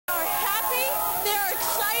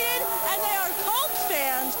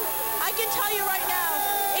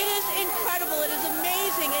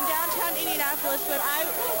Indianapolis, but I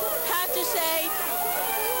have to say,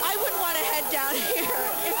 I wouldn't want to head down here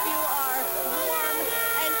if you are warm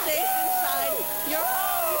and safe inside your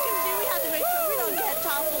home. You can see we have to make sure we don't get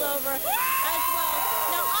toppled over as well.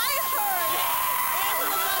 Now, I heard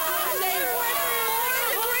Angela Buckley say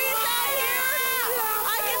 40 degrees out here.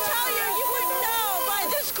 I can tell you, you wouldn't know by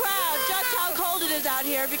this crowd just how cold it is out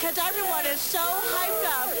here because everyone is so hyped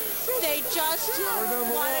up. They just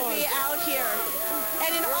want to be out here.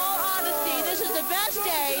 And in all honesty, this is the best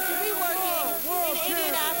day